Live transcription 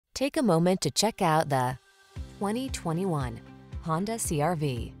Take a moment to check out the 2021 Honda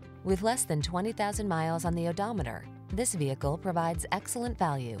CR-V. With less than 20,000 miles on the odometer, this vehicle provides excellent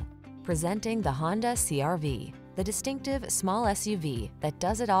value. Presenting the Honda CR-V, the distinctive small SUV that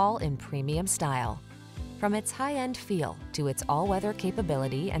does it all in premium style. From its high-end feel to its all-weather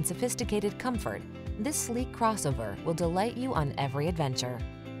capability and sophisticated comfort, this sleek crossover will delight you on every adventure.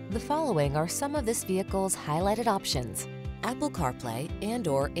 The following are some of this vehicle's highlighted options: Apple CarPlay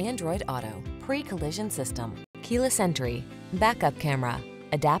and/or Android Auto, pre-collision system, keyless entry, backup camera,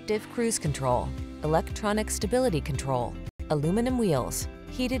 adaptive cruise control, electronic stability control, aluminum wheels,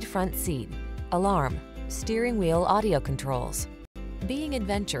 heated front seat, alarm, steering wheel audio controls. Being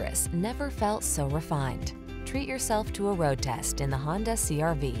adventurous never felt so refined. Treat yourself to a road test in the Honda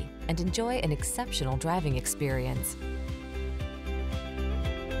CR-V and enjoy an exceptional driving experience.